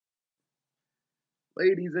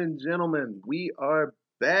Ladies and gentlemen, we are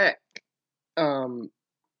back. Um,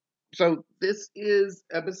 so this is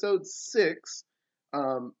episode 6.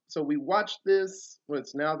 So we watched this. Well,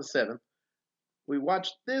 it's now the 7th. We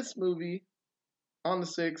watched this movie on the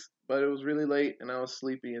 6th, but it was really late and I was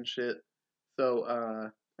sleepy and shit.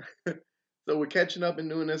 So, so we're catching up and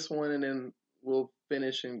doing this one, and then we'll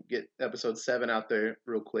finish and get episode 7 out there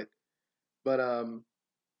real quick. But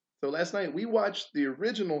so last night we watched the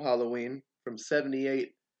original Halloween from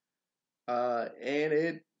 '78. And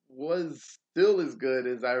it was still as good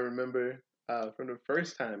as I remember from the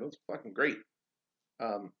first time. It was fucking great.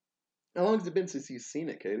 Um, how long has it been since you've seen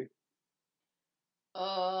it, Katie?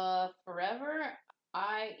 Forever.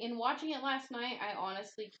 In watching it last night, I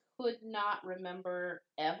honestly could not remember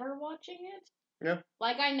ever watching it. Yeah.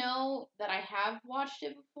 Like, I know that I have watched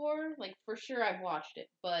it before, like, for sure I've watched it,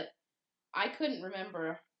 but I couldn't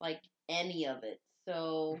remember, like, any of it.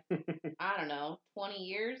 So, I don't know, 20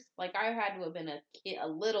 years? Like, I had to have been a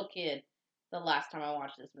little kid the last time I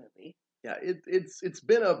watched this movie. Yeah, it's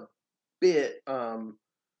been a bit.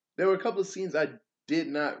 There were a couple of scenes I did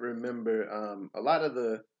not remember. A lot of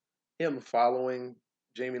the him following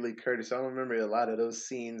Jamie Lee Curtis. I don't remember a lot of those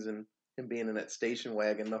scenes and him being in that station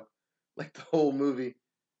wagon, though, like the whole movie,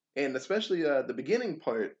 and especially the beginning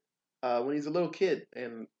part when he's a little kid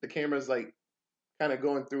and the camera's like kind of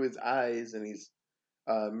going through his eyes and he's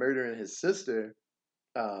murdering his sister.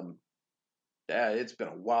 Um, yeah, it's been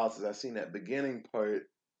a while since I've seen that beginning part,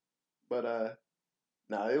 but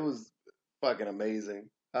no, it was fucking amazing.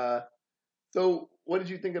 So what did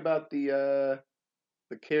you think about the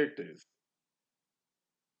characters?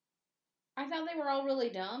 I thought they were all really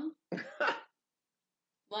dumb.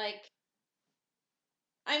 Like,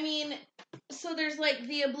 I mean, so there's like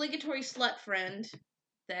the obligatory slut friend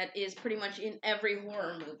that is pretty much in every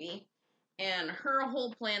horror movie. And her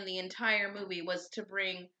whole plan the entire movie was to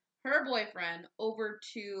bring her boyfriend over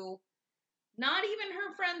to not even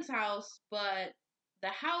her friend's house, but the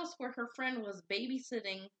house where her friend was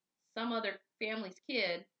babysitting some other family's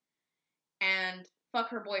kid and fuck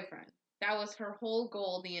her boyfriend. That was her whole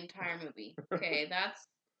goal the entire movie. Okay,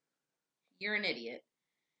 you're an idiot.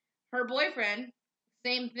 Her boyfriend,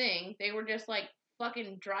 same thing. They were just like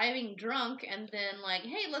fucking driving drunk and then like,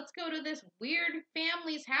 hey, let's go to this weird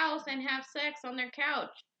family's house and have sex on their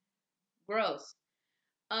couch. Gross.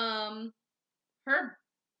 Um, her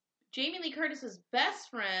Jamie Lee Curtis's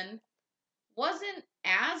best friend wasn't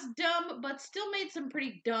as dumb, but still made some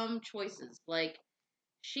pretty dumb choices. Like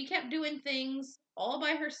she kept doing things all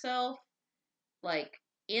by herself, like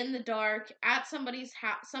in the dark at somebody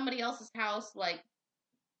else's house. Like,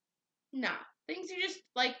 nah, things you just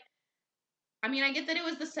like I mean, I get that it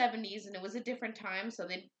was the 70s and it was a different time, so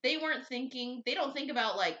they weren't thinking, they don't think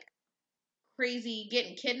about like crazy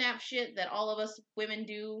getting kidnapped shit that all of us women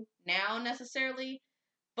do now necessarily,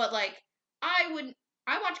 but like I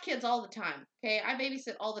watch kids all the time, okay? I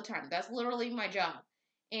babysit all the time. That's literally my job.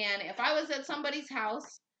 And if I was at somebody's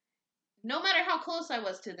house, no matter how close I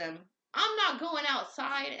was to them, I'm not going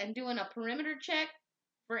outside and doing a perimeter check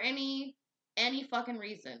for any fucking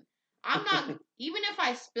reason. I'm not even if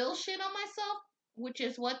I spill shit on myself, which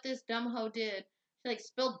is what this dumb hoe did. She like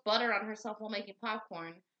spilled butter on herself while making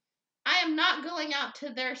popcorn. I am not going out to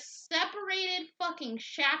their separated fucking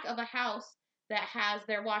shack of a house that has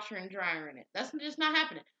their washer and dryer in it. That's just not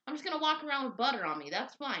happening. I'm just gonna walk around with butter on me.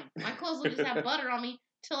 That's fine. My clothes will just have butter on me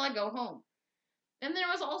till I go home. And there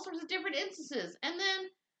was all sorts of different instances. And then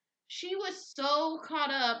she was so caught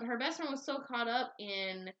up, her best friend was so caught up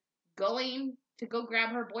in going to go grab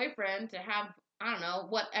her boyfriend to have, I don't know,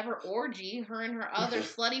 whatever orgy her and her other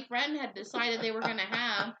slutty friend had decided they were gonna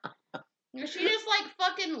have. She just like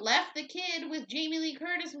fucking left the kid with Jamie Lee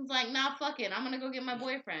Curtis and was like, nah, fuck it, I'm gonna go get my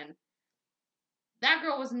boyfriend. That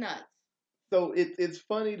girl was nuts. So it's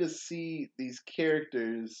funny to see these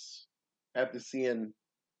characters after seeing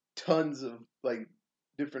tons of like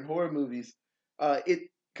different horror movies. It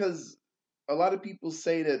because a lot of people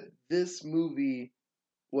say that this movie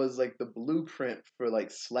was like the blueprint for like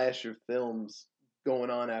slasher films going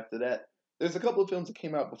on after that. There's a couple of films that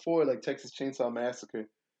came out before, like Texas Chainsaw Massacre,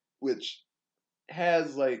 which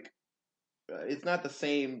has like it's not the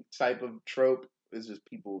same type of trope. It's just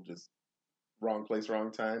people just wrong place,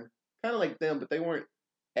 wrong time. Kind of like them, but they weren't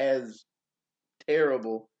as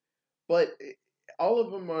terrible. But all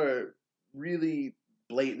of them are really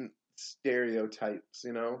blatant stereotypes,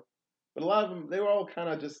 you know. But a lot of them, they were all kind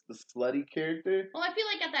of just the slutty character. Well, I feel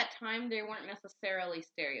like at that time they weren't necessarily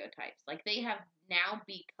stereotypes. Like they have now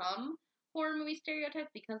become horror movie stereotypes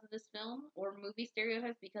because of this film, or movie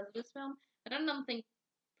stereotypes because of this film. I don't think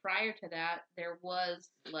prior to that there was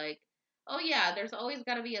like oh yeah, there's always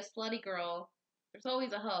got to be a slutty girl. There's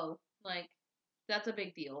always a hoe. Like, that's a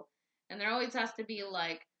big deal. And there always has to be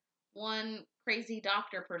like one crazy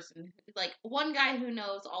doctor person, like one guy who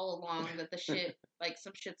knows all along that the shit, like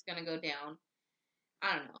some shit's gonna go down.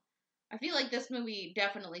 I don't know. I feel like this movie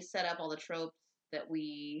definitely set up all the tropes that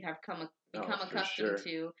we have Oh, become for accustomed sure.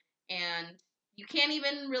 to, and you can't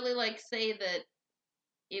even really like say that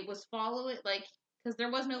it was following like because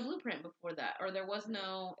there was no blueprint before that, or there was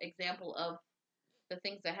no example of the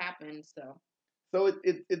things that happened. So So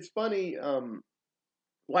it's funny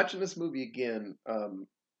watching this movie again.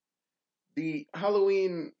 The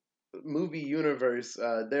Halloween movie universe.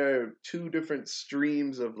 There are two different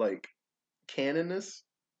streams of like canonicity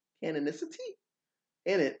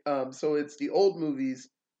in it. So it's the old movies.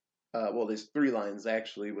 Well, there's three lines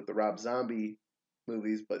actually with the Rob Zombie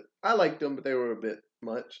movies, but I liked them, but they were a bit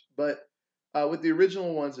much. But with the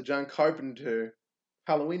original ones, the John Carpenter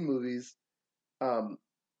Halloween movies, um,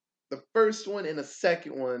 the first one and the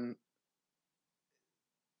second one,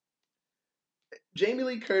 Jamie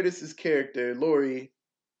Lee Curtis's character Laurie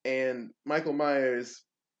and Michael Myers,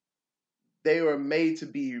 they were made to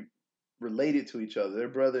be related to each other. They're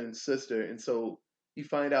brother and sister, and so you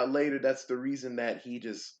find out later that's the reason that he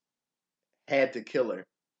just had to kill her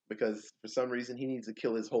because for some reason he needs to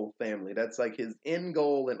kill his whole family. That's like his end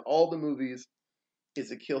goal in all the movies is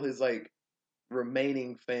to kill his like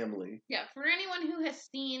remaining family. yeah, for anyone who has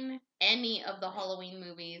seen any of the Halloween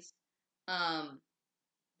movies, um,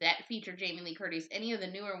 that feature Jamie Lee Curtis, any of the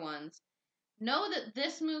newer ones, know that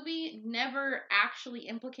this movie never actually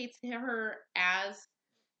implicates her as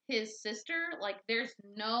his sister. Like, there's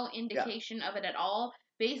no Yeah, indication of it at all.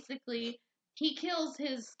 Basically, he kills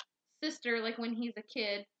his sister, like, when he's a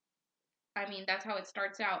kid. I mean, that's how it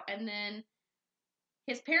starts out. And then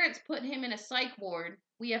his parents put him in a psych ward.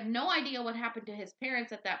 We have no idea what happened to his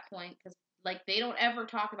parents at that point because, like, they don't ever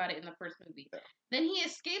talk about it in the first movie. yeah. Then he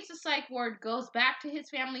escapes the psych ward, goes back to his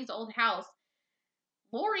family's old house.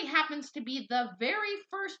 Laurie happens to be the very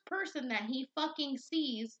first person that he fucking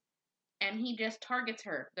sees, and he just targets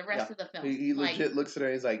her the Yeah. rest of the film. He Like, legit looks at her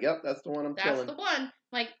and he's like, "Yep, that's the one I'm that's killing." the one.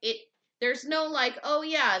 Like, it. There's no like, oh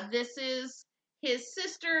yeah, this is his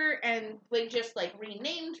sister, and they just like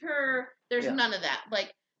renamed her. There's Yeah. none of that.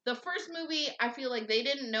 Like the first movie, I feel like they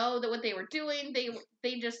didn't know that what they were doing.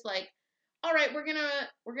 They just like, all right, we're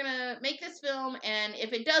gonna make this film, and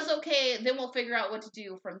if it does okay, then we'll figure out what to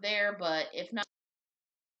do from there. But if not,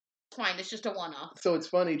 it's fine. It's just a one-off. So it's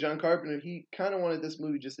funny, John Carpenter, he kind of wanted this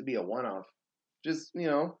movie just to be a one-off. Just,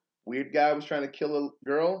 weird guy was trying to kill a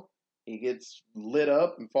girl. He gets lit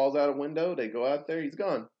up and falls out a window. They go out there, he's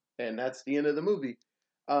gone. And that's the end of the movie.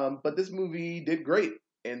 But this movie did great.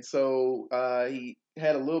 And so he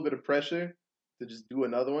had a little bit of pressure to just do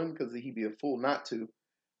another one because he'd be a fool not to.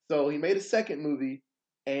 So he made a second movie.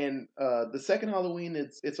 And the second Halloween,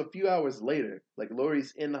 it's a few hours later. Like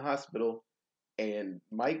Laurie's in the hospital and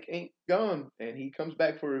Mike ain't gone, and he comes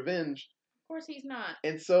back for revenge. Of course, he's not.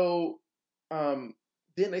 And so, um,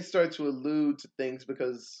 then they start to allude to things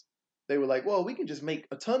because they were like, "Well, we can just make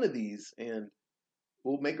a ton of these, and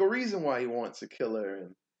we'll make a reason why he wants to kill her,"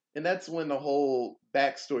 and that's when the whole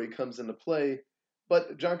backstory comes into play.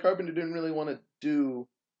 But John Carpenter didn't really want to do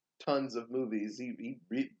tons of movies. He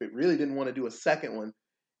really didn't want to do a second one,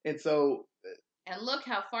 and so And look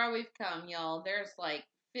how far we've come, y'all. There's like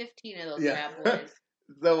 15 of those yeah. bad boys.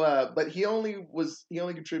 So, but he only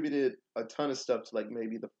contributed a ton of stuff to like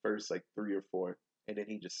maybe the first like three or four, and then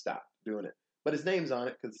he just stopped doing it. But his name's on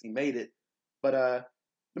it because he made it. But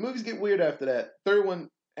the movies get weird after that. Third one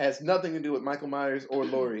has nothing to do with Michael Myers or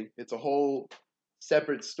Laurie. It's a whole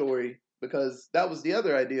separate story because that was the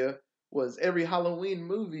other idea was every Halloween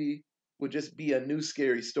movie would just be a new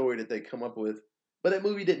scary story that they come up with. But that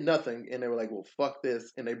movie did nothing, and they were like, "Well, fuck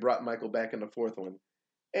this," and they brought Michael back in the fourth one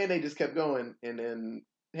and they just kept going and then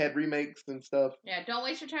had remakes and stuff. Yeah, don't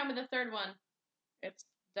waste your time with the third one. It's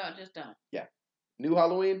don't just don't. Yeah, New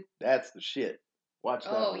Halloween, that's the shit. Watch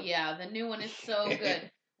that Oh one. yeah, the new one is so good.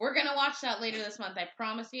 We're gonna watch that later this month, I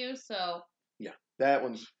promise you. So Yeah, that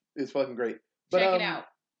one's is fucking great. But check it out.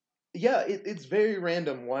 yeah, it's very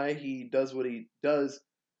random why he does what he does.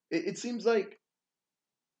 It seems like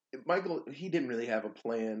Michael he didn't really have a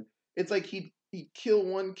plan. It's like he kill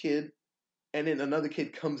one kid and then another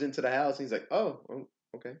kid comes into the house and he's like, oh,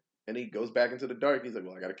 okay, and he goes back into the dark. He's like,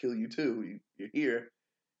 well, I gotta kill you too. You're here,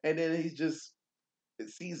 and then he's just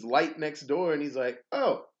sees light next door and he's like,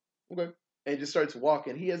 oh, okay. And just starts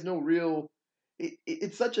walking. He has no real.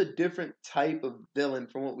 It's such a different type of villain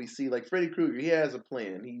from what we see. Like Freddy Krueger, he has a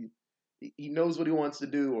plan. He knows what he wants to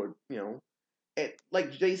do, or and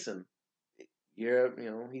like Jason.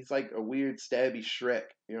 he's like a weird stabby Shrek.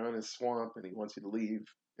 You're in his swamp and he wants you to leave.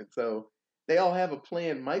 And so they all have a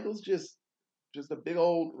plan. Michael's just a big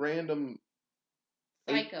old random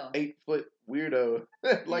Psycho. 8 foot weirdo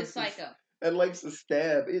that He's likes to psycho.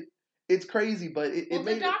 stab. It's crazy, but Well, it the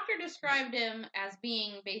made it. doctor described him as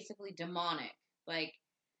being basically demonic. Like,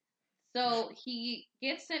 so he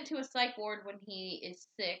gets sent to a psych ward when he is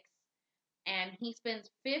 6, and he spends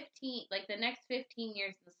the next 15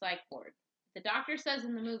 years in the psych ward. The doctor says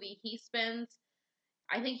in the movie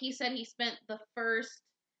I think he said he spent the first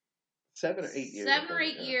 7 or 8 years. 7 or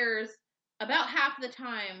 8 years, about half the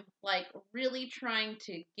time, like really trying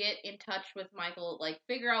to get in touch with Michael, like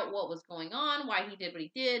figure out what was going on, why he did what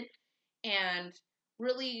he did, and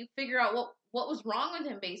really figure out what was wrong with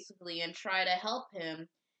him basically, and try to help him.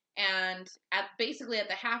 And at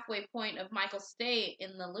the halfway point of Michael's stay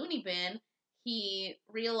in the loony bin, the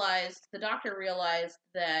doctor realized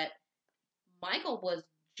that Michael was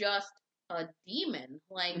just a demon.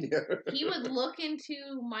 Like, Yeah. he would look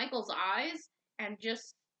into Michael's eyes and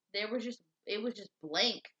it was just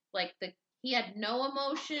blank. Like, he had no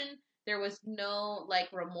emotion. There was no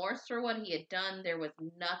like remorse for what he had done. There was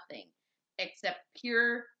nothing except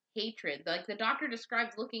pure hatred. Like, the doctor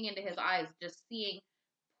describes looking into his eyes, just seeing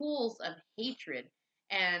pools of hatred.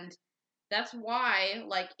 And that's why,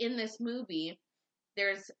 like, in this movie,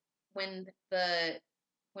 there's when the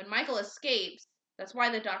when Michael escapes, that's why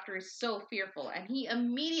the doctor is so fearful. And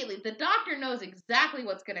the doctor knows exactly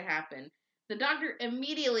what's going to happen. The doctor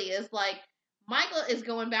immediately is like, Michael is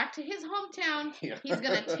going back to his hometown. Yeah. He's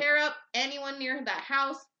going to tear up anyone near that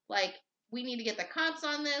house. Like, we need to get the cops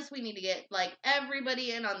on this. We need to get, like,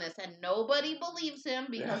 everybody in on this. And nobody believes him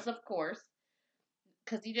because, of course,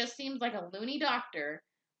 because he just seems like a loony doctor.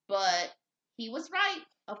 But he was right.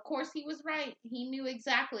 Of course, he was right. He knew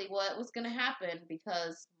exactly what was going to happen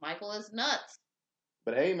because Michael is nuts.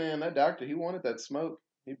 But hey, man, that doctor, he wanted that smoke.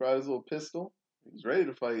 He brought his little pistol. He was ready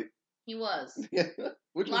to fight. He was. Yeah,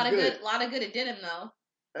 which was good. A lot of good it did him, though.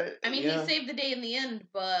 I mean, Yeah. he saved the day in the end,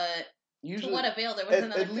 but Usually, to what avail? There was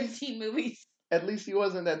another at least, 15 movies. At least he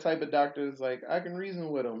wasn't that type of doctor that's like, I can reason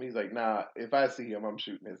with him. He's like, nah, if I see him, I'm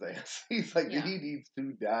shooting his ass. He's like, Yeah. he needs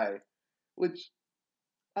to die. Which,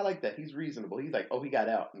 I like that. He's reasonable. He's like, oh, he got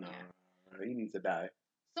out. No, he needs to die.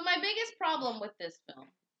 So my biggest problem with this film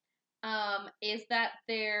is that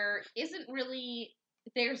there's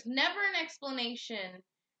never an explanation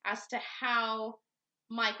as to how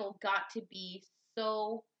Michael got to be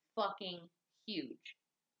so fucking huge.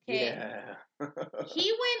 Okay? Yeah.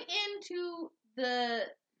 He went into the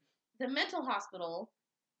mental hospital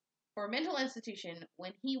or mental institution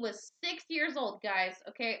when he was 6 years old, guys.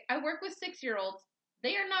 Okay? I work with 6-year-olds.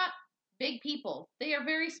 They are not big people. They are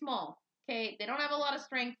very small. Okay? They don't have a lot of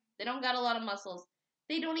strength. They don't got a lot of muscles.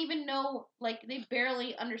 They don't even know, like, they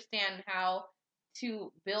barely understand how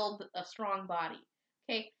to build a strong body.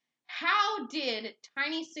 Okay? How did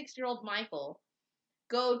tiny 6-year-old Michael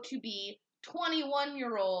go to be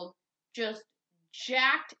 21-year-old, just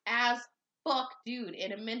jacked as fuck dude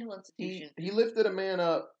in a mental institution? He lifted a man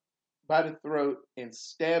up by the throat and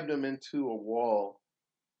stabbed him into a wall.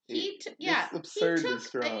 It's absurdly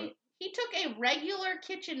strong. He took a regular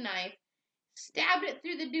kitchen knife, stabbed it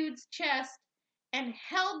through the dude's chest, and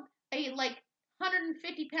held a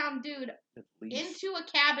 150-pound dude into a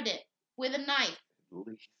cabinet with a knife. At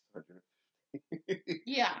least 150.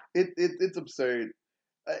 Yeah. It's absurd.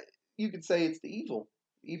 You could say it's the evil.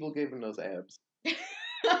 Evil gave him those abs.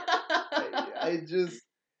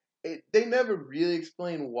 They never really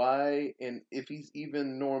explain why and if he's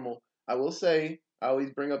even normal. I will say, I always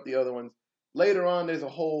bring up the other ones. Later on, there's a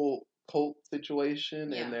whole cult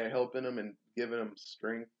situation, and they're helping him and giving him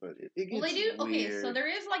strength, but it gets they do. weird. Okay, so there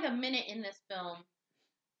is a minute in this film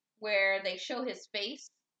where they show his face,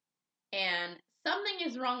 and something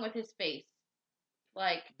is wrong with his face.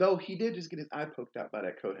 Though he did just get his eye poked out by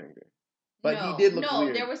that coat hanger. But he did look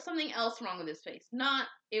weird. There was something else wrong with his face.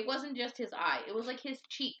 It wasn't just his eye. It was his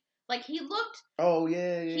cheek. He looked. Oh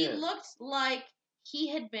yeah. He looked like he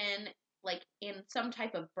had been in some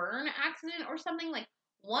type of burn accident or something.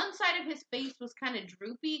 One side of his face was kind of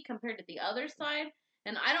droopy compared to the other side,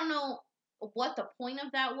 and I don't know what the point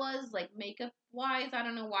of that was, makeup wise. I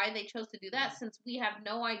don't know why they chose to do that, since we have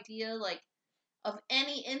no idea of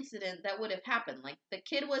any incident that would have happened. The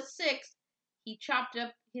kid was 6. He chopped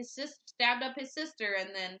up his sister, stabbed up his sister, and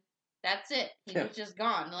then that's it. He was just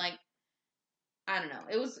gone. I don't know.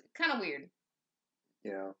 It was kind of weird.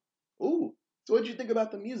 Yeah. Ooh. So what'd you think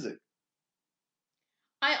about the music?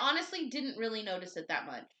 I honestly didn't really notice it that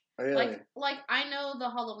much. Really? I know the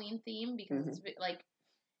Halloween theme because it's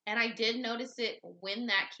and I did notice it when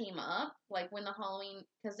that came up, like when the Halloween,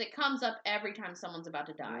 because it comes up every time someone's about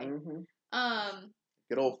to die. Mm-hmm. Um,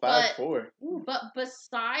 Good old but 5-4. but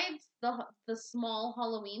besides the small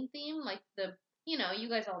Halloween theme, like you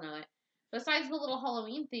guys all know it. Besides the little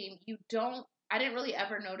Halloween theme, I didn't really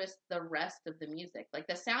ever notice the rest of the music. Like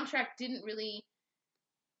the soundtrack didn't really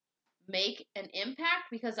make an impact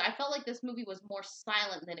because I felt like this movie was more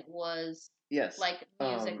silent than it was Yes. like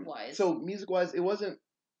music wise. So music wise, it wasn't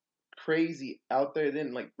crazy out there. It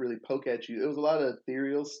didn't like really poke at you. It was a lot of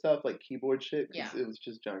ethereal stuff like keyboard shit because it was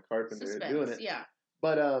just John Carpenter Suspense, doing it. yeah.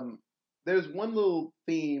 But there's one little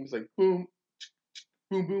theme, it's like boom,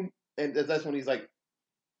 boom, boom, and that's when he's like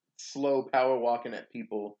slow power walking at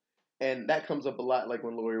people, and that comes up a lot. Like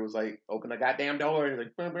when Laurie was like, "Open the goddamn door," and he's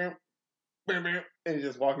like, boom, boom, boom, boom, and he's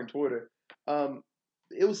just walking toward her.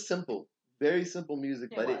 It was simple, very simple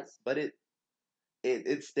music, but it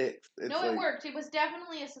sticks. It's no, it worked. It was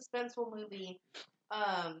definitely a suspenseful movie.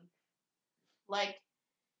 Like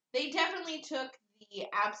they definitely took the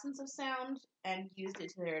absence of sound and used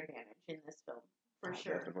it to their advantage in this film, for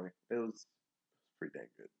sure. Definitely, it was pretty dang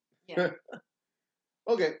good. Yeah.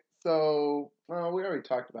 Okay, so we already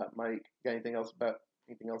talked about Mike. Got anything else about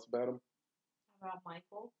him? About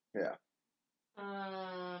Michael? Yeah.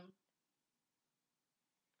 Not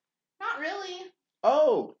really.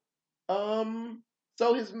 Oh,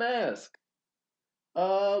 so his mask.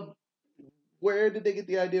 Uh, where did they get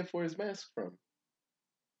the idea for his mask from?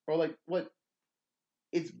 Or like what?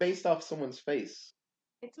 It's based off someone's face.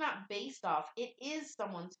 It's not based off. It is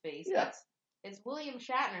someone's face. Yeah. It's William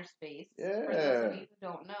Shatner's face. Yeah. For those of you who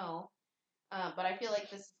don't know. But I feel like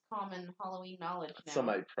this is common Halloween knowledge now.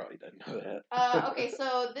 Somebody probably doesn't know that. Okay,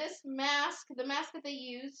 so this mask, the mask that they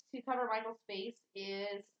use to cover Michael's face,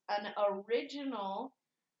 is an original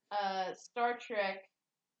Star Trek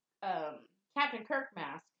Captain Kirk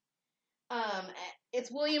mask.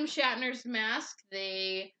 It's William Shatner's mask.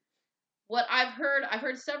 I've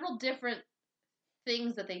heard several different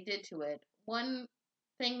things that they did to it. One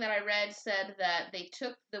thing that I read said that they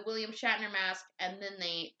took the William Shatner mask and then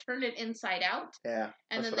they turned it inside out. Yeah.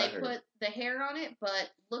 And then they put the hair on it.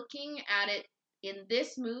 But looking at it in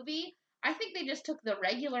this movie, I think they just took the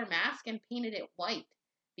regular mask and painted it white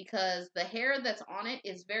because the hair that's on it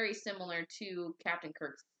is very similar to Captain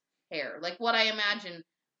Kirk's hair, like what I imagine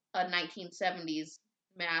a 1970s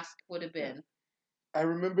mask would have been. I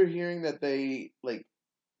remember hearing that they like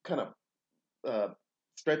kind of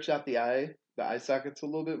stretch out the eye sockets a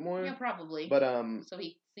little bit more. Yeah, probably. But so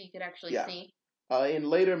you could actually see. In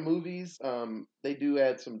later movies, they do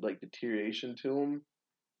add some like deterioration to them.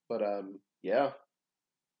 But yeah,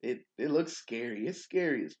 it looks scary. It's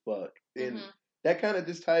scary as fuck, and that kind of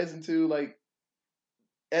just ties into like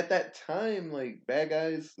at that time, like bad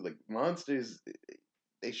guys, like monsters,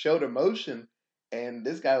 they showed emotion, and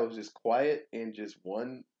this guy was just quiet and just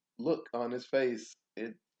one look on his face.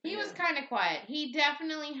 He was kind of quiet. He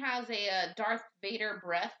definitely has a Darth Vader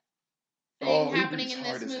breath thing happening in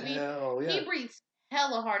this movie. Hell, yeah. He breathes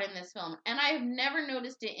hella hard in this film, and I have never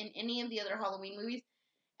noticed it in any of the other Halloween movies.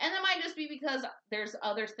 And that might just be because there's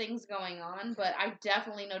other things going on, but I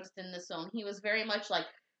definitely noticed in this film he was very much like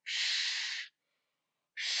shh,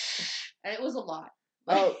 shh, and it was a lot.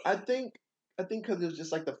 Oh, I think because it was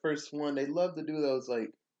just like the first one, they love to do those like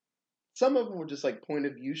some of them were just like point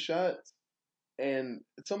of view shots, and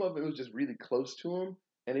some of it was just really close to him,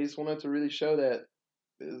 and they just wanted to really show that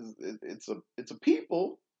it's a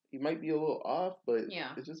people. He might be a little off, but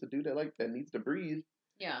it's just a dude that needs to breathe.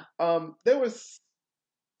 Yeah. There was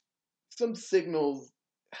some signals.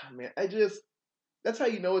 Oh, man, that's how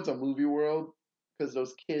you know it's a movie world because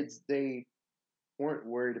those kids they weren't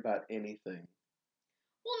worried about anything.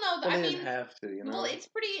 Well, no, they didn't have to, you know. Well, it's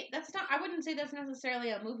pretty. That's not. I wouldn't say that's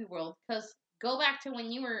necessarily a movie world because go back to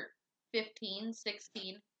when you were 15,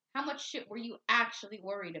 16. How much shit were you actually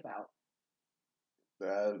worried about?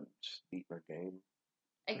 Just beat my game.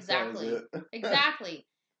 Exactly. Exactly.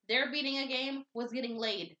 Their beating a game was getting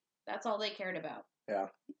laid. That's all they cared about. Yeah.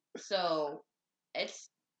 So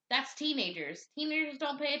that's teenagers. Teenagers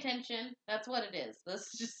don't pay attention. That's what it is. This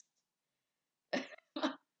is just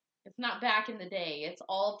it's not back in the day. It's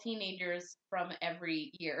all teenagers from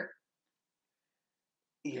every year.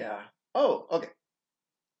 Yeah. Oh, okay.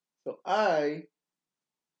 So I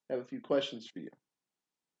have a few questions for you.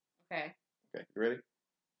 Okay. Okay, you ready?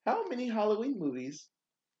 How many Halloween movies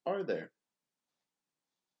are there?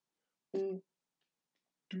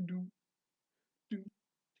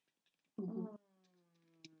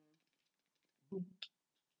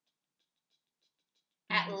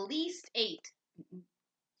 At least 8.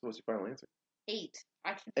 So what's your final answer? 8.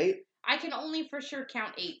 8? I can only for sure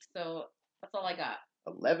count 8, so that's all I got.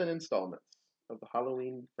 11 installments of the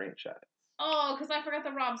Halloween franchise. Oh, because I forgot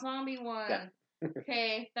the Rob Zombie one. Yeah.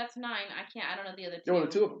 Okay, that's 9. I don't know the other 2. There were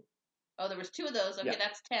 2 of them. Oh, there was 2 of those. Okay, Yeah.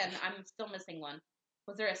 that's 10. I'm still missing one.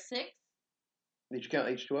 Was there a 6? Did you count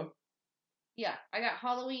H2O? Yeah, I got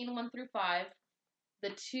Halloween 1 through 5. The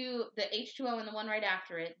H2O and the one right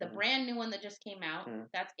after it. The brand new one that just came out.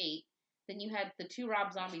 That's 8. Then you had the 2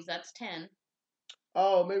 Rob Zombies. That's 10.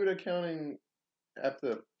 Oh, maybe they're counting after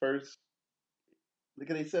the first.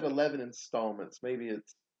 Because they said 11 installments. Maybe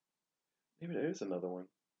there's another one.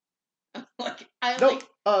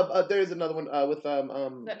 There's another one with Is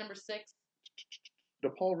that number 6? the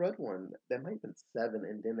Paul Rudd one. That might have been 7,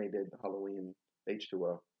 and then they did Halloween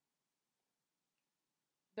H2O.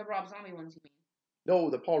 The Rob Zombie ones, you mean? No,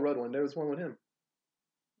 the Paul Rudd one. There was one with him.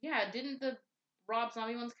 Yeah, didn't the Rob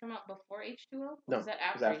Zombie ones come out before H2O? No, is that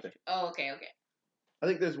after? H2O? Oh, okay. I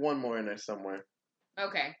think there's one more in there somewhere.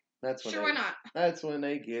 Okay. That's when why not? That's when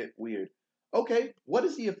they get weird. Okay, what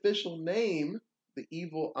is the official name, the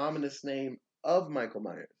evil, ominous name of Michael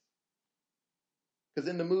Myers? Because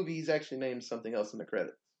in the movie, he's actually named something else in the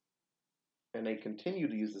credits. And they continue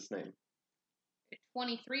to use this name.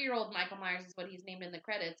 23-year-old Michael Myers is what he's named in the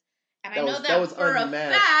credits. And that I know was, that that was for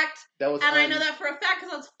unmasked. a fact. That was I know that for a fact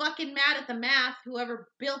because I was fucking mad at the math. Whoever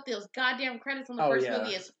built those goddamn credits on the first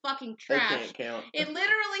movie is fucking trash. They can't count. It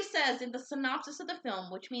literally says in the synopsis of the film,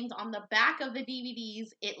 which means on the back of the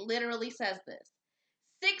DVDs, it literally says this.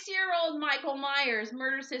 6-year-old Michael Myers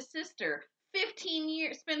murders his sister.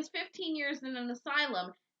 Spends 15 years in an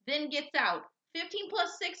asylum, then gets out. 15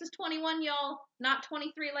 plus 6 is 21, y'all. Not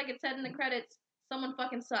 23 like it said in the credits. Someone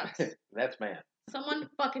fucking sucks. That's mad. Someone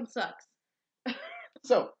fucking sucks.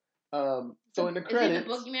 So in the credits,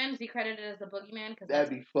 is he the boogeyman? Is he credited as the boogeyman? That'd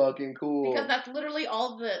be fucking cool. Because that's literally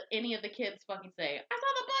all any of the kids fucking say. I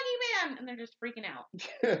saw the boogeyman, and they're just freaking out.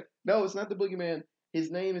 No, it's not the boogeyman.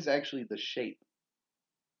 His name is actually the Shape.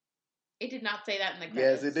 It did not say that in the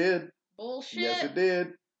credits. Yes, it did. Bullshit. Yes, it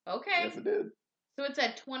did. Okay. Yes, it did. So it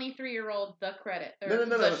said 23-year-old the credit. No.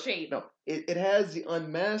 The Shape. No, it has the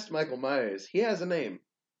unmasked Michael Myers. He has a name.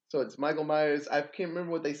 So it's Michael Myers. I can't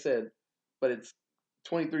remember what they said, but it's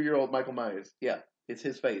 23-year-old Michael Myers. Yeah, it's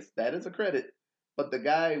his face. That is a credit. But the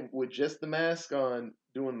guy with just the mask on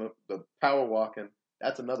doing the power walking,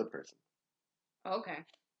 that's another person. Okay.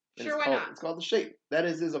 And why not? It's called the Shape. That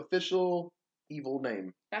is his official evil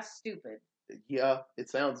name. That's stupid. Yeah, it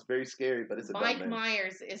sounds very scary, but it's a dumb name.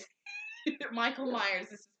 Myers is Michael Myers is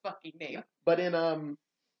his fucking name. Yeah. But in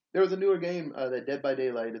there was a newer game, that Dead by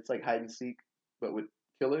Daylight. It's like hide and seek, but with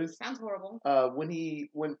killers. Sounds horrible. When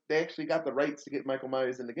they actually got the rights to get Michael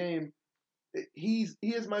Myers in the game, he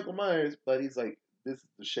is Michael Myers, but he's like, this is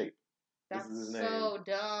the Shape. That's this is his name. So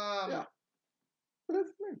dumb. Yeah. But that's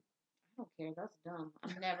his name. I don't care. That's dumb.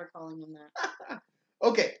 I'm never calling him that.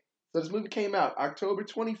 Okay, so this movie came out October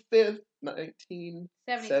 25th,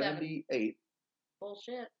 1978.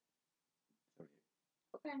 Bullshit.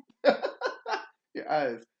 Okay. Your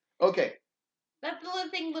eyes. Okay. That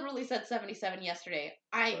thing literally said 77 yesterday.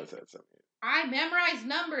 I said 78. I memorized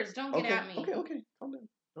numbers. Don't get at me. Okay. Calm down.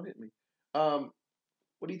 Don't hit me. What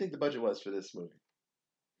do you think the budget was for this movie?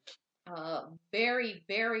 Very,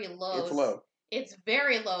 very low. It's low. It's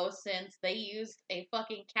very low since they used a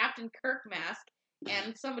fucking Captain Kirk mask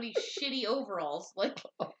and somebody's shitty overalls. Like,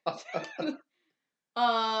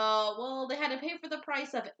 well, they had to pay for the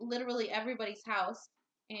price of literally everybody's house,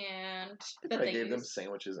 and they gave them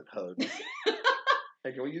sandwiches and hugs.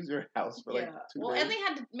 Hey, can we use your house for 2 days? Well, and they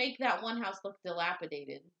had to make that one house look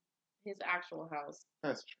dilapidated. His actual house.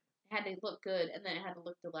 That's true. It had to look good, and then it had to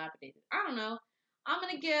look dilapidated. I don't know. I'm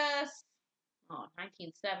gonna guess.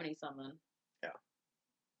 1970 something. Yeah.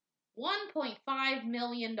 $1.5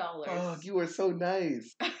 million. Oh, you are so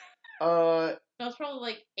nice. No, it's probably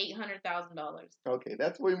like $800,000. Okay,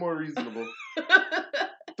 that's way more reasonable.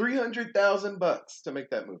 $300,000 to make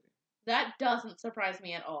that movie. That doesn't surprise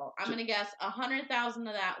me at all. I'm gonna guess 100,000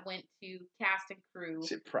 of that went to cast and crew.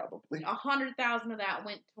 Shit, probably. 100,000 of that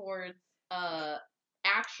went towards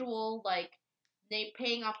actual like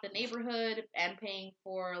paying off the neighborhood and paying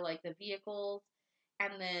for like the vehicles,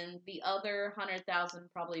 and then the other 100,000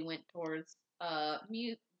 probably went towards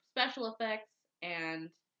special effects and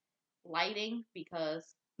lighting,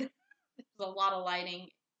 because there's a lot of lighting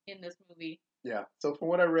in this movie. Yeah. So from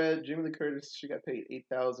what I read, Jamie Lee Curtis, she got paid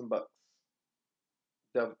 $8,000.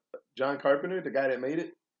 John Carpenter, the guy that made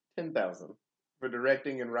it, $10,000 for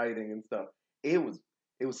directing and writing and stuff. It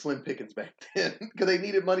it was slim pickings back then because they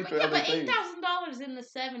needed money But for yeah, other but things. $8,000 in the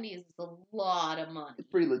 70s is a lot of money. It's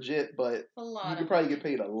pretty legit, but It's a lot you of could probably money. get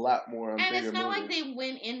paid a lot more on And bigger it's not like movies. they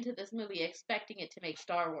went into this movie expecting it to make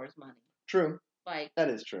Star Wars money. True, Like, that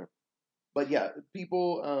is true. But yeah,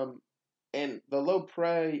 people and the low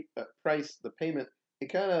price, the payment,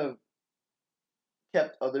 it kind of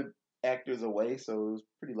kept other actors away, so it was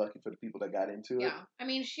pretty lucky for the people that got into it. yeah. I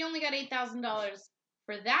mean, she only got $8,000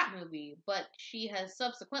 for that movie, but she has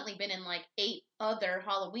subsequently been in like 8 other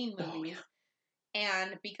Halloween movies. Oh,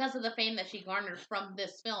 And because of the fame that she garnered from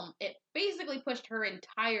this film, it basically pushed her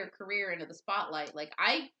entire career into the spotlight. Like,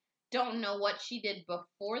 I don't know what she did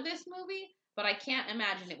before this movie, but I can't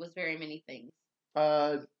imagine it was very many things.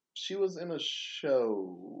 She was in a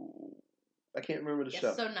show. I can't remember the Yes,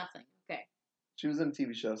 show. so nothing. Okay. She was in a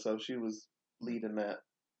TV show, so she was leading that,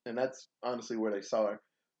 and that's honestly where they saw her.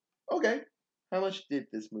 Okay, how much did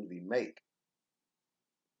this movie make?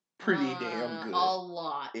 Pretty damn good. A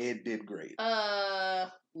lot. It did great.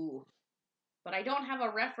 Ooh. But I don't have a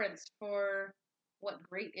reference for what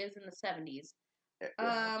great is in the 70s.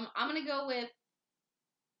 I'm gonna go with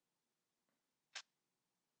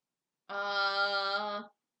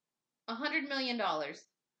 $100 million.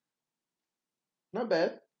 Not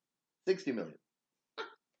bad. 60 million.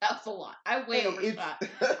 That's a lot. I way overshot.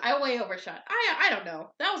 I don't know.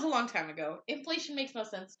 That was a long time ago. Inflation makes no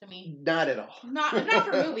sense to me. Not at all. Not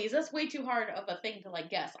for movies. That's way too hard of a thing to like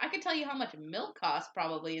guess. I could tell you how much milk cost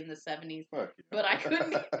probably in the 70s, but I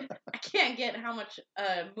couldn't. I can't get how much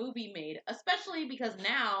a movie made, especially because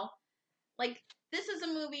now, like, this is a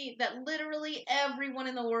movie that literally everyone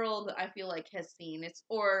in the world, I feel like, has seen. It's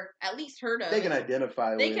or at least heard of. They can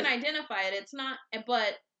identify They with can it. identify it. It's not,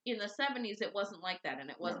 but in the 70s, it wasn't like that, and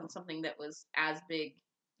it wasn't something that was as big.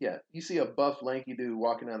 Yeah, you see a buff, lanky dude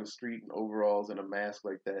walking down the street in overalls and a mask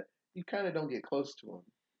like that, you kind of don't get close to him.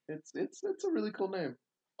 It's a really cool name.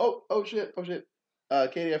 Oh shit.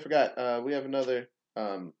 Katie, I forgot. We have another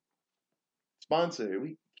sponsor.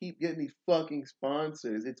 We keep getting these fucking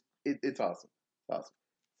sponsors. It's awesome. Awesome.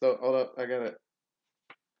 So hold up, I gotta.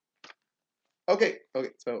 Okay.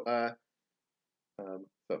 So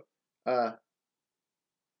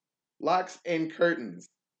locks and curtains.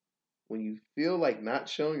 When you feel like not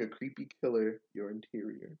showing a creepy killer your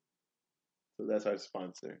interior. So that's our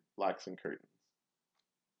sponsor, Locks and Curtains.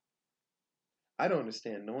 I don't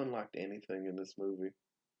understand. No one locked anything in this movie,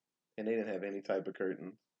 and they didn't have any type of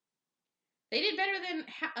curtains. They did better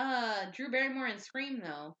than Drew Barrymore in Scream,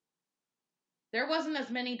 though. There wasn't as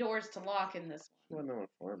many doors to lock in this one. She wasn't on a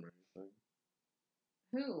farm or anything.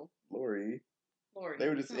 Who? Laurie. Laurie. They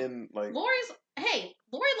were just in like.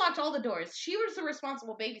 Laurie locked all the doors. She was the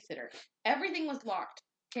responsible babysitter. Everything was locked.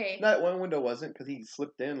 Okay. That one window wasn't because he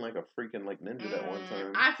slipped in like a freaking like ninja that one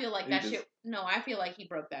time. I feel like shit. No, I feel like he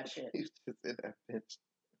broke that shit. He was just in that bitch.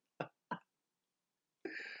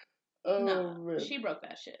 Man. She broke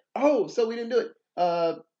that shit. Oh, so we didn't do it.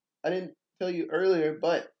 I didn't tell you earlier,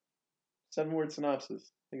 but 7-word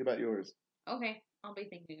synopsis. Think about yours. Okay, I'll be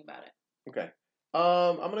thinking about it. Okay.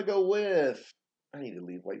 I'm gonna go with. I need to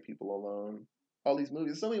leave white people alone. All these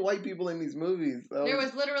movies. So many white people in these movies. There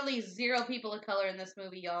was literally 0 people of color in this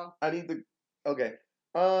movie, y'all. I need to. Okay.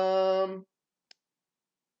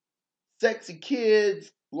 Sexy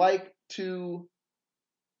kids like to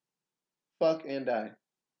fuck and die.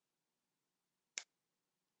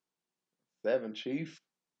 7, Chief.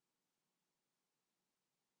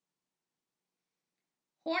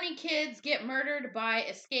 Horny kids get murdered by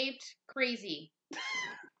escaped crazy.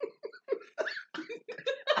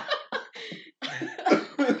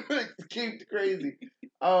 Escaped crazy.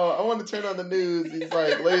 Oh, I want to turn on the news. He's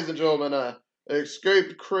like, ladies and gentlemen,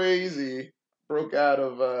 escaped crazy broke out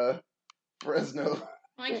of Fresno. Well,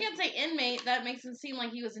 I can't say inmate. That makes him seem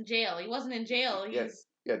like he was in jail. He wasn't in jail.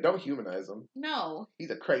 Yeah, don't humanize him. No.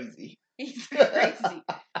 He's a crazy. He's crazy.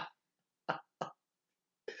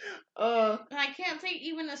 I can't say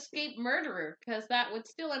even escaped murderer, because that would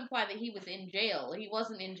still imply that he was in jail. He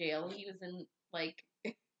wasn't in jail. He was in, like...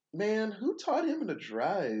 Man, who taught him to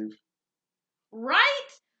drive? Right?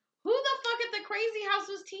 Who the fuck at the crazy house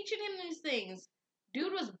was teaching him these things?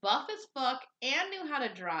 Dude was buff as fuck and knew how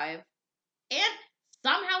to drive. And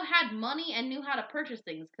somehow had money and knew how to purchase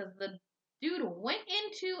things, because the dude went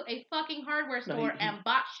into a fucking hardware store and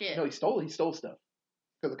bought shit. No, he stole stuff.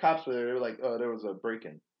 Because the cops were there, they were like, oh, there was a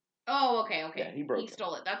break-in. Oh, okay. Yeah, he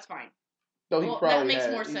stole it. That's fine. So that makes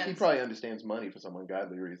more sense. He probably understands money for some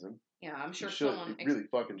ungodly reason. Yeah, I'm sure someone really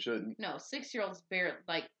fucking shouldn't. No, 6-year-olds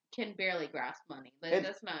can barely grasp money.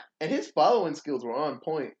 That's not. And his following skills were on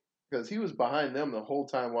point because he was behind them the whole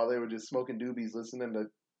time while they were just smoking doobies, listening to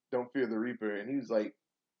 "Don't Fear the Reaper," and he was like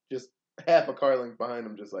just half a car length behind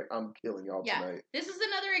him, just like, I'm killing y'all Yeah. tonight. This is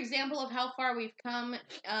another example of how far we've come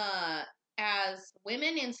as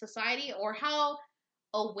women in society, or how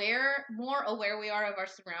more aware we are of our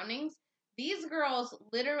surroundings. These girls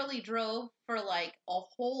literally drove for like a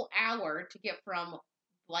whole hour to get from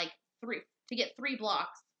like three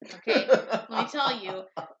blocks. Okay, let me tell you,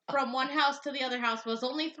 from one house to the other house was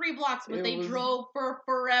only 3 blocks, but they drove for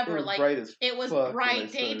forever. It was like bright as it was fuck when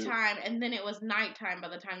bright they started. daytime, and then it was nighttime by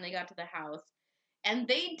the time they got to the house. And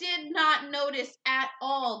they did not notice at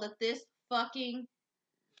all that this fucking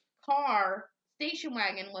station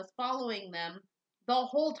wagon, was following them the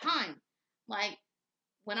whole time. Like,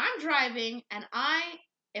 when I'm driving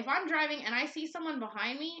if I'm driving and I see someone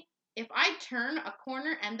behind me, if I turn a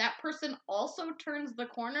corner and that person also turns the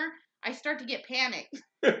corner, I start to get panicked.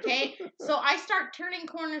 Okay? So I start turning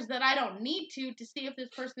corners that I don't need to see if this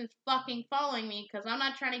person is fucking following me, because I'm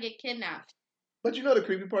not trying to get kidnapped. But you know the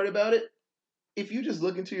creepy part about it? If you just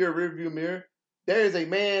look into your rearview mirror, there is a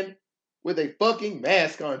man with a fucking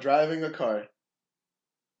mask on driving a car.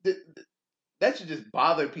 That should just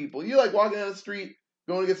bother people. You like walking down the street,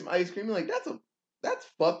 going to get some ice cream, you're like, that's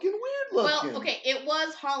fucking weird looking. Well, okay, it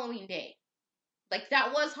was Halloween day. Like,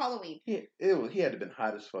 that was Halloween. He had to have been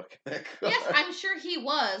hot as fuck in that car. Yes, I'm sure he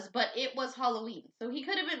was, but it was Halloween. So he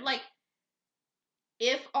could have been like,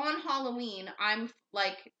 if on Halloween I'm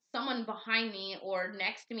like, someone behind me or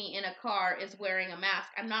next to me in a car is wearing a mask,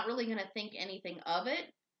 I'm not really going to think anything of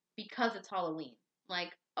it because it's Halloween.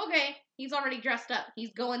 Like, okay, he's already dressed up.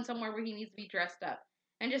 He's going somewhere where he needs to be dressed up.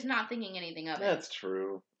 And just not thinking anything of it. That's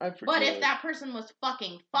true. I forget. But if that person was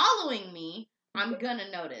fucking following me, I'm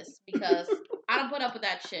gonna notice, because I don't put up with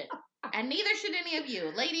that shit. And neither should any of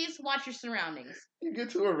you. Ladies, watch your surroundings. You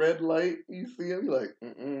get to a red light, you see him, you're like,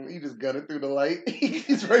 he just gunning through the light.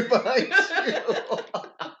 He's right behind you.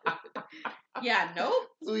 Yeah, nope.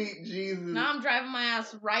 Sweet Jesus. Now I'm driving my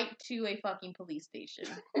ass right to a fucking police station.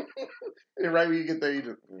 And right when you get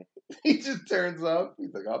there, he just turns off.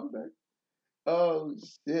 He's like, I'll be back. Oh,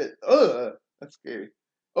 shit. Ugh, that's scary.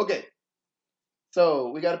 Okay.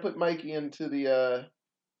 So, we got to put Mikey into the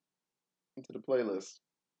playlist.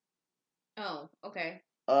 Oh, okay.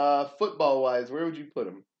 Football-wise, where would you put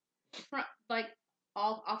him? Like,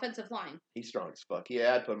 all offensive line. He's strong as fuck.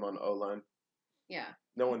 Yeah, I'd put him on the O-line. Yeah.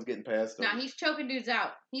 No one's getting past him. Nah, he's choking dudes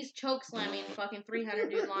out. He's choke slamming fucking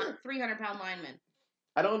 300-pound linemen.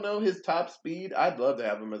 I don't know his top speed. I'd love to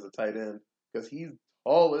have him as a tight end because he's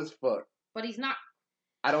tall as fuck. But he's not.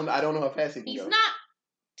 I don't know how fast he can go. He's not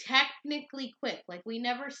technically quick. Like, we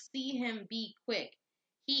never see him be quick.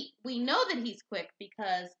 We know that he's quick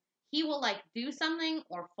because he will like do something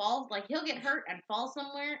or fall. Like, he'll get hurt and fall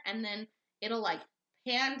somewhere, and then it'll like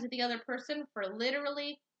pan to the other person for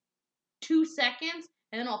literally 2 seconds,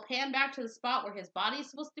 and then I'll pan back to the spot where his body's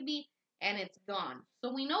supposed to be, and it's gone.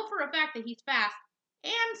 So we know for a fact that he's fast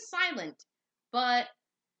and silent, but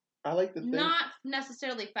I like to think not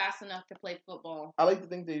necessarily fast enough to play football. I like to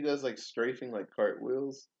think that he does like strafing, like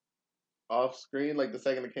cartwheels off screen, like the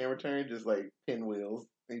second the camera turns, just like pinwheels.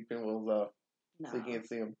 He pinwheels off, so you can't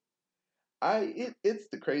see him. It's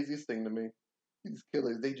the craziest thing to me. These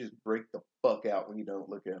killers, they just break the fuck out when you don't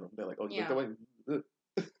look at them. They're like, oh, you looked away. Yeah.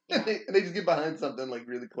 and they just get behind something like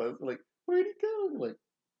really close. They're like, where'd he go? Like,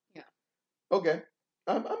 yeah. Okay,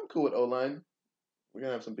 I'm cool with O-line. We're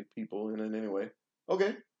gonna have some big people in it anyway.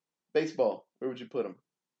 Okay, baseball. Where would you put him?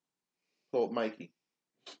 Colt Mikey.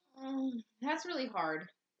 That's really hard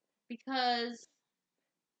because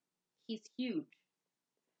he's huge,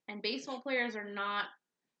 and baseball players are not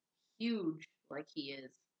huge like he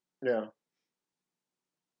is. Yeah.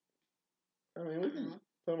 I mean, we can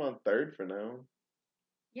put him on third for now.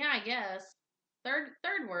 Yeah, I guess third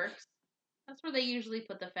works. That's where they usually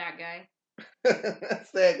put the fat guy. That's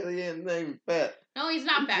sad because he ain't even fat. No, he's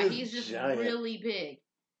not fat. He's just giant. Really big,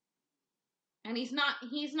 and he's not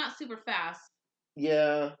super fast.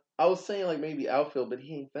 Yeah, I was saying like maybe outfield, but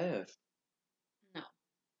he ain't fast. No.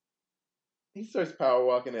 He starts power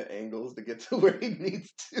walking at angles to get to where he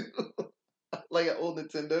needs to, like an old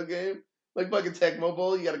Nintendo game, like fucking Tecmo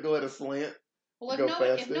Bowl. You got to go at a slant. Well,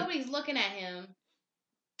 if nobody's looking at him,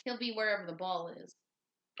 he'll be wherever the ball is.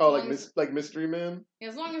 Oh, like Mystery Man?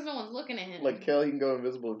 As long as no one's looking at him. Like Kel, he can go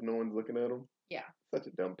invisible if no one's looking at him? Yeah. Such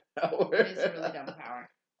a dumb power. It is a really dumb power.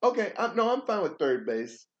 Okay, I'm fine with third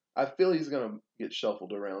base. I feel he's going to get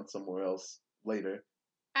shuffled around somewhere else later.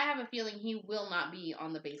 I have a feeling he will not be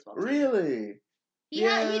on the baseball team. Really? He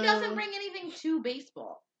doesn't bring anything to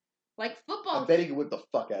baseball. Like football. I bet he could whip the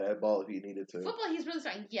fuck out of that ball if he needed to. Football, he's really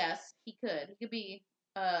strong. Yes, he could. He could be,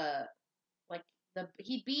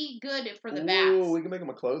 he'd be good for the bats. Ooh, we can make him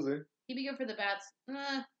a closer. He'd be good for the bats.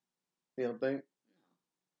 You don't think?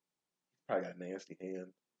 Probably got nasty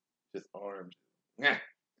hands, just arms. Yeah.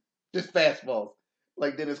 Just fastballs.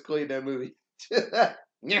 Like Dennis Quaid in that movie.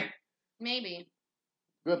 Yeah. Maybe.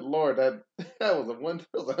 Good lord, that was that was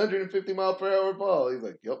a 150-mile-per-hour ball. He's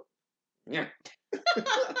like, yep. Yeah.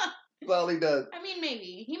 That's all he does. I mean,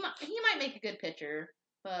 maybe he might make a good pitcher,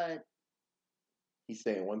 but He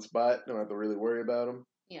stay in one spot. Don't have to really worry about him.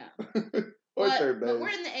 yeah. Or third But base. we're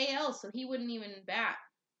in the AL, so he wouldn't even bat.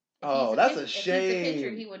 Oh, that's a If he's a pitcher,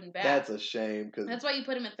 shame. he wouldn't bat. That's a shame because That's why you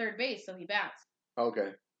put him at third base, so he bats.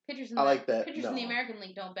 okay, Pitchers in I like that. Pitchers in the No, American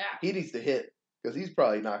League don't bat. he needs to hit because he's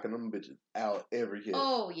probably knocking them bitches out every hit.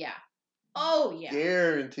 Oh yeah. Oh yeah.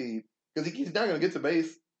 Guaranteed. Because he's not gonna get to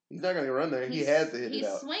base. He's not gonna run there. He has to hit it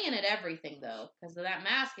out. He's swinging at everything though, because that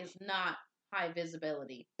mask is not high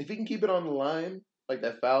visibility. If he can keep it on the line, like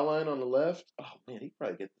that foul line on the left, oh man, he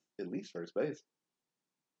probably get at least first base.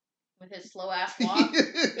 With his slow ass walk.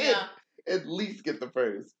 Yeah. At least get the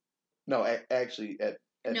first. No, actually, at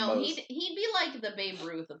no, most. he'd be like the Babe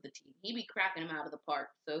Ruth of the team. He'd be cracking him out of the park,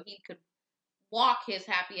 so he could walk his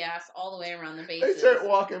happy ass all the way around the bases. They start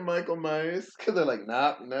walking Michael Myers because they're like,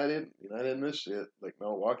 "Nah, you're not in this shit." Like,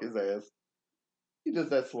 no, walk his ass. He does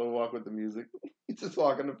that slow walk with the music. He's just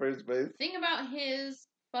walking to first base. Think about his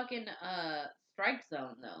fucking strike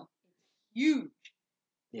zone though. Huge.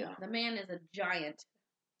 Yeah. The man is a giant.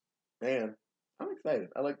 Man, I'm excited.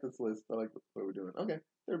 I like this list. I like what we're doing. Okay,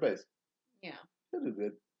 third base. Yeah. That is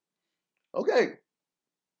good. Okay.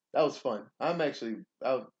 That was fun. That's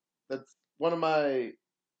one of my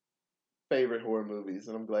favorite horror movies,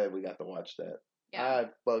 and I'm glad we got to watch that. Yeah. I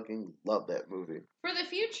fucking love that movie. For the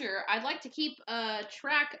future, I'd like to keep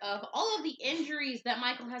track of all of the injuries that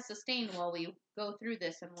Michael has sustained while we go through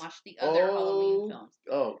this and watch the other Halloween films.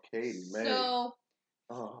 Oh, Katie, man. So,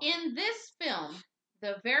 in this film,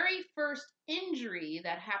 the very first injury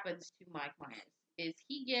that happens to Mike Myers is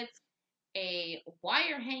he gets a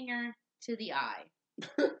wire hanger to the eye.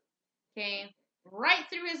 Okay? Right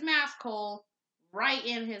through his mask hole, right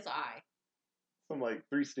in his eye. Some like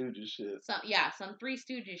Three Stooges shit. Some Three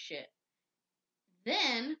Stooges shit.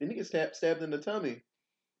 Then... Didn't he get stabbed in the tummy?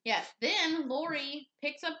 Yes. Then Laurie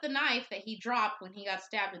picks up the knife that he dropped when he got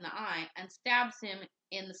stabbed in the eye and stabs him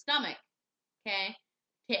in the stomach. Okay?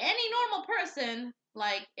 To any normal person,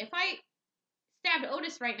 like, if I stabbed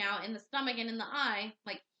Otis right now in the stomach and in the eye,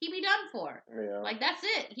 like, he'd be done for. Yeah. Like, that's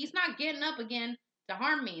it. He's not getting up again to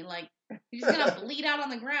harm me. Like, he's just gonna bleed out on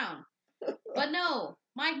the ground. But no,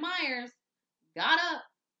 Mike Myers got up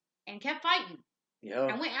and kept fighting. Yeah.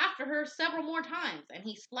 And went after her several more times. And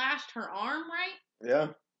he slashed her arm, right? Yeah.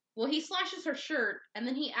 Well, he slashes her shirt, and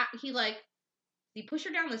then he push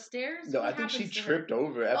her down the stairs? No, I think she tripped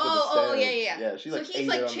over after the stairs. Oh, yeah. Yeah, she like so he's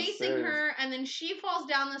like chasing her, and then she falls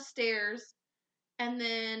down the stairs, and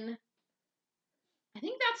then I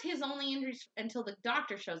think that's his only injury until the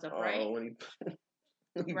doctor shows up, right? Oh, when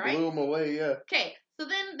he blew him away, yeah. Okay, so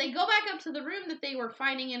then they go back up to the room that they were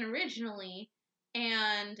fighting in originally,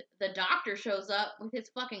 and the doctor shows up with his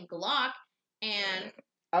fucking Glock, and...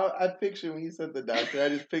 I picture, when you said the doctor, I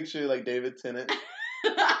just picture, like, David Tennant.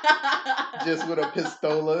 Just with a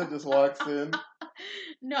pistola, just walks in.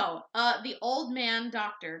 No, the old man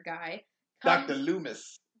doctor guy. Dr.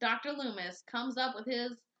 Loomis. Dr. Loomis comes up with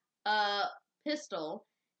his, pistol,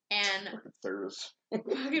 and... Service.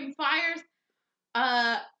 fucking fires,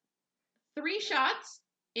 3 shots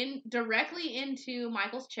directly into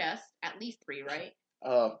Michael's chest. At least 3, right?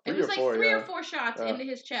 It was like 3 or 4 shots into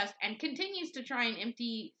his chest, and continues to try and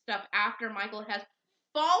empty stuff after Michael has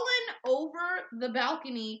fallen over the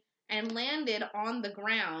balcony and landed on the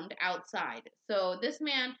ground outside. So this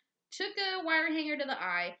man took a wire hanger to the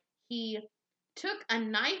eye. He took a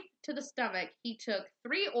knife to the stomach. He took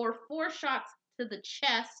 3 or 4 shots to the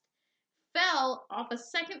chest, fell off a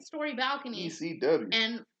 2nd-story balcony, ECW,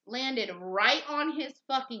 and landed right on his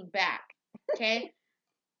fucking back. Okay?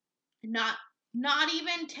 Not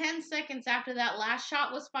even 10 seconds after that last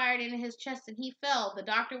shot was fired into his chest and he fell, the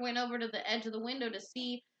doctor went over to the edge of the window to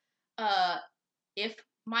see if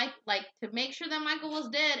Mike, like, to make sure that Michael was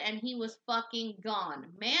dead, and he was fucking gone.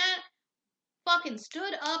 Man fucking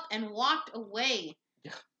stood up and walked away.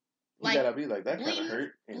 Yeah. You gotta be like, that kind of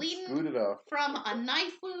hurt, and bleeding scooted off. From a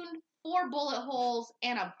knife wound, 4 bullet holes,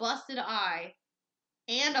 and a busted eye,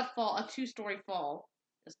 and a 2-story fall.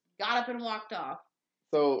 Just got up and walked off.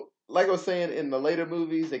 So, like I was saying, in the later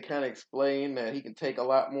movies, they kind of explain that he can take a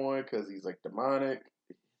lot more because he's, like, demonic.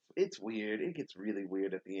 It's weird. It gets really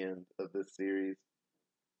weird at the end of this series.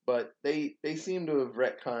 But they seem to have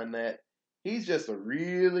retconned that. He's just a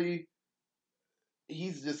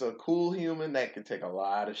cool human that can take a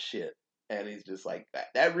lot of shit. and he's just like,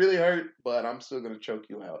 that really hurt, but I'm still gonna choke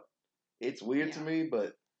you out. It's weird to Yeah. me,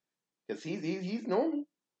 but because he's normal.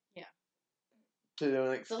 Yeah. To an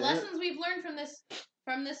The extent. lessons we've learned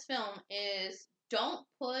from this film is don't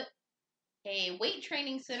put a weight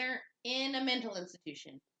training center in a mental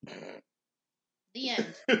institution. The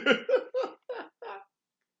end.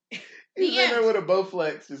 He's The in there end. with a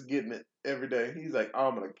Bowflex, just getting it every day. He's like,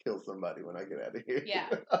 I'm gonna kill somebody when I get out of here. Yeah.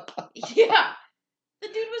 Yeah. The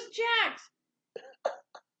dude was jacked.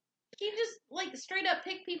 He just like straight up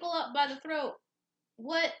picked people up by the throat.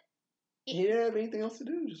 What? He didn't have anything else to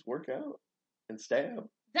do. Just work out and stab.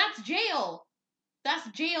 That's jail. That's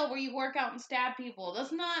jail where you work out and stab people.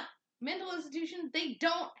 That's not mental institution. They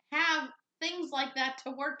don't have things like that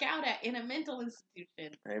to work out at in a mental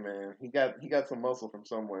institution. Hey man, he got some muscle from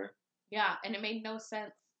somewhere. Yeah, and it made no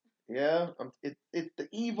sense. Yeah, it's the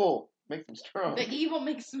evil makes him strong. The evil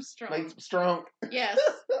makes him strong. Makes him strong. Yes.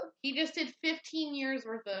 He just did 15 years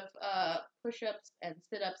worth of push-ups and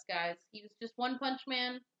sit-ups, guys. He was just One Punch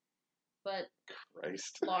Man, but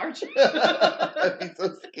Christ. large. That'd be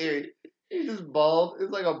so scary. He's just bald.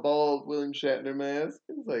 It's like a bald William Shatner mask.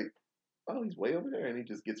 It's like, oh, he's way over there, and he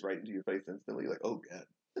just gets right into your face instantly. Like, oh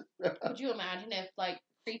god. Could you imagine if like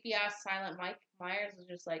creepy ass Silent Mike Myers was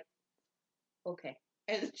just like, okay,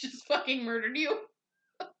 and just fucking murdered you?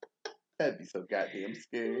 That'd be so goddamn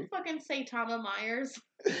scary. Fucking Saitama Myers.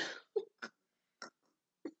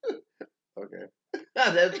 Okay.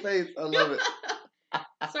 That face, I love it.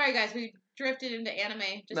 Sorry guys, we drifted into anime.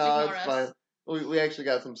 Just No, ignore it's us. fine. We actually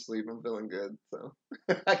got some sleep. I'm feeling good, so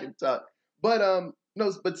I can talk. But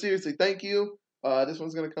no, but seriously, thank you. This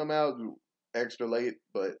one's gonna come out extra late,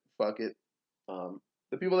 but fuck it.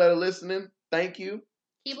 The people that are listening, thank you.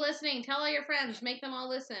 Keep listening. Tell all your friends. Make them all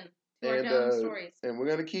listen to our And dumb stories. and we're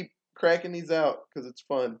gonna keep cracking these out because it's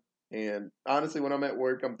fun. And honestly, when I'm at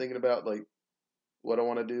work, I'm thinking about like what I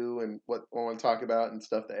want to do and what I want to talk about and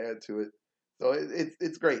stuff to add to it. So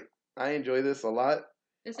it's great. I enjoy this a lot.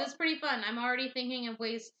 This is pretty fun. I'm already thinking of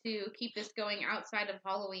ways to keep this going outside of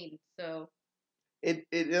Halloween. So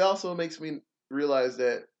It also makes me realize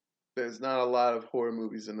that there's not a lot of horror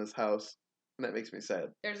movies in this house, and that makes me sad.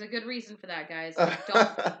 there's a good reason for that, guys. I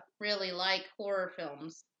don't really like horror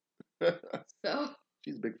films. So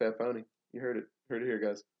She's a big fat phony. You heard it. Heard it here,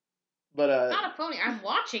 guys. But not a phony. I'm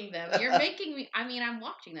watching them. You're making me. I mean, I'm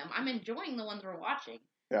watching them. I'm enjoying the ones we're watching.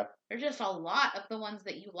 Yeah. There's just a lot of the ones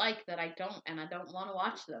that you like that I don't, and I don't want to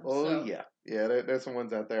watch them. Oh so. yeah, there's some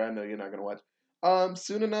ones out there I know you're not gonna watch.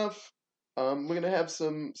 Soon enough, we're gonna have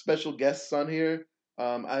some special guests on here.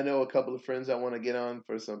 I know a couple of friends that want to get on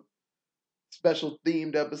for some special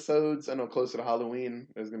themed episodes. I know closer to Halloween,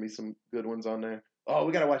 there's gonna be some good ones on there. Oh,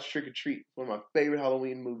 we gotta watch Trick or Treat, one of my favorite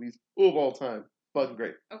Halloween movies of all time. Fucking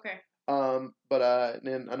great. Okay. But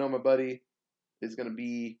then I know my buddy is gonna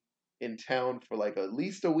be in town for like at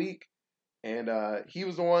least a week, and he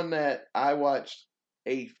was the one that I watched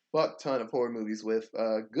a fuck ton of horror movies with,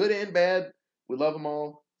 good and bad. We love them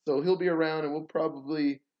all, so he'll be around, and we'll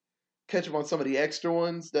probably catch up on some of the extra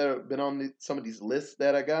ones that have been on some of these lists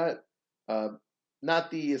that I got. Uh,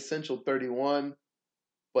 Not the essential 31,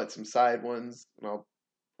 but some side ones, and I'll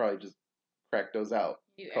probably just crack those out.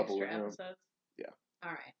 Do Couple extra of them. episodes. Yeah.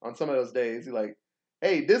 All right. On some of those days, you're like,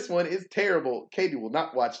 "Hey, this one is terrible. Katie will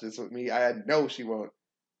not watch this with me. I know she won't.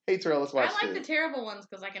 Hey, Terrell, let's watch I like this." the terrible ones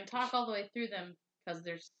because I can talk all the way through them because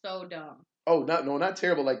they're so dumb. Oh, not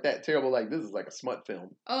terrible like that. Terrible like this is like a smut film.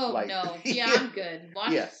 Oh like, no, yeah, I'm good.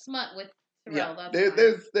 Watch Yeah. Smut with Yeah, Terrell. That's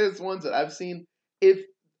fine. there's ones that I've seen. If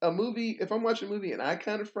I'm watching a movie and I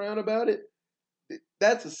kind of frown about it,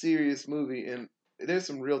 that's a serious movie, and there's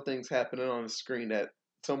some real things happening on the screen that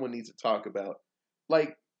someone needs to talk about.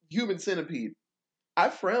 Like Human Centipede. I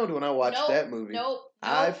frowned when I watched that movie. Nope.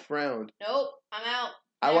 I frowned. Nope. I'm out.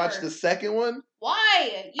 I watched Never. the second one.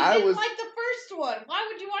 Why? You I didn't was- like the first one. Why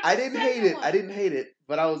would you watch I the didn't second hate it. one? I didn't hate it,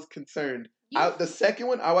 but I was concerned. The second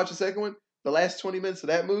one, I watched the second one. The last 20 minutes of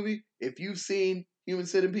that movie, if you've seen Human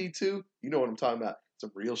Centipede 2, you know what I'm talking about.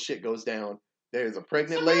 Some real shit goes down. There's a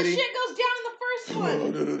pregnant Some lady. real shit goes down in the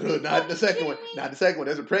first one. No, not the second one. Not the second one.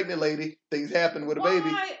 There's a pregnant lady. Things happen with a baby.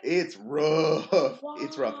 Why? It's rough. Why?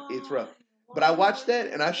 It's rough. It's rough. But I watched that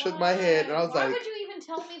and I shook my head and I was Why like, would you even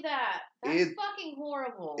tell me that? That's fucking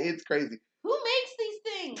horrible. it's crazy. Who makes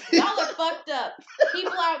these things? Y'all are fucked up.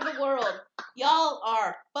 People out in the world, y'all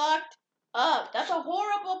are fucked up. That's a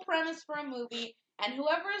horrible premise for a movie, and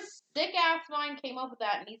whoever's sick ass mind came up with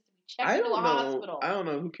that needs to be checked into a hospital. I don't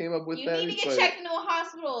know who came up with that. You need to get checked into a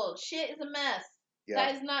hospital. Shit is a mess. Yeah.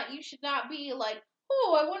 That is not. You should not be like,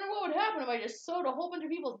 oh, I wonder what would happen if I just sewed a whole bunch of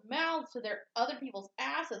people's mouths to their other people's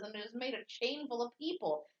asses and just made a chain full of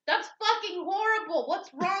people. That's fucking horrible. What's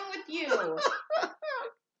wrong with you?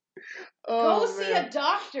 Go see a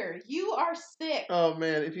doctor. You are sick. Oh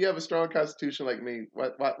man, if you have a strong constitution like me,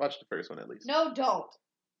 watch the first one at least. No, don't.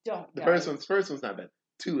 Don't. The guys. first one's not bad.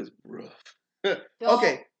 2 is rough. Don't.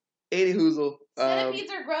 Okay, 80 Hoozle.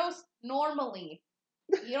 Centipedes are gross normally.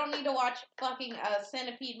 You don't need to watch fucking a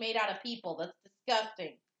centipede made out of people. That's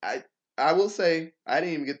disgusting. I will say I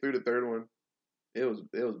didn't even get through the third one. It was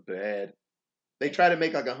bad. They try to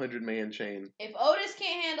make like 100-man chain. If Otis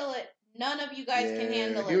can't handle it, none of you guys can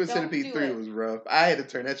handle it. Human Centipede 3 was rough. I had to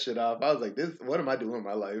turn that shit off. I was like, what am I doing in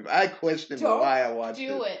my life? I questioned why I watched it.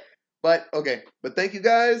 Do it. But okay. But thank you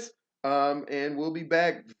guys. And we'll be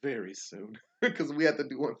back very soon. Because we have to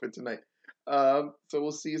do one for tonight. So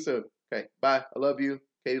we'll see you soon. Okay, bye. I love you.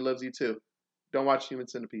 Katie loves you too. Don't watch Human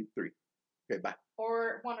Centipede 3. Okay, bye.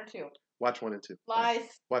 Or 1 or 2. Watch 1 and 2. Lies.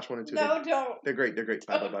 Watch 1 and 2. No, don't. They're great. They're great.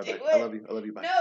 Bye. Don't Bye. Bye. do Bye. it. I love you. I love you. Bye. No.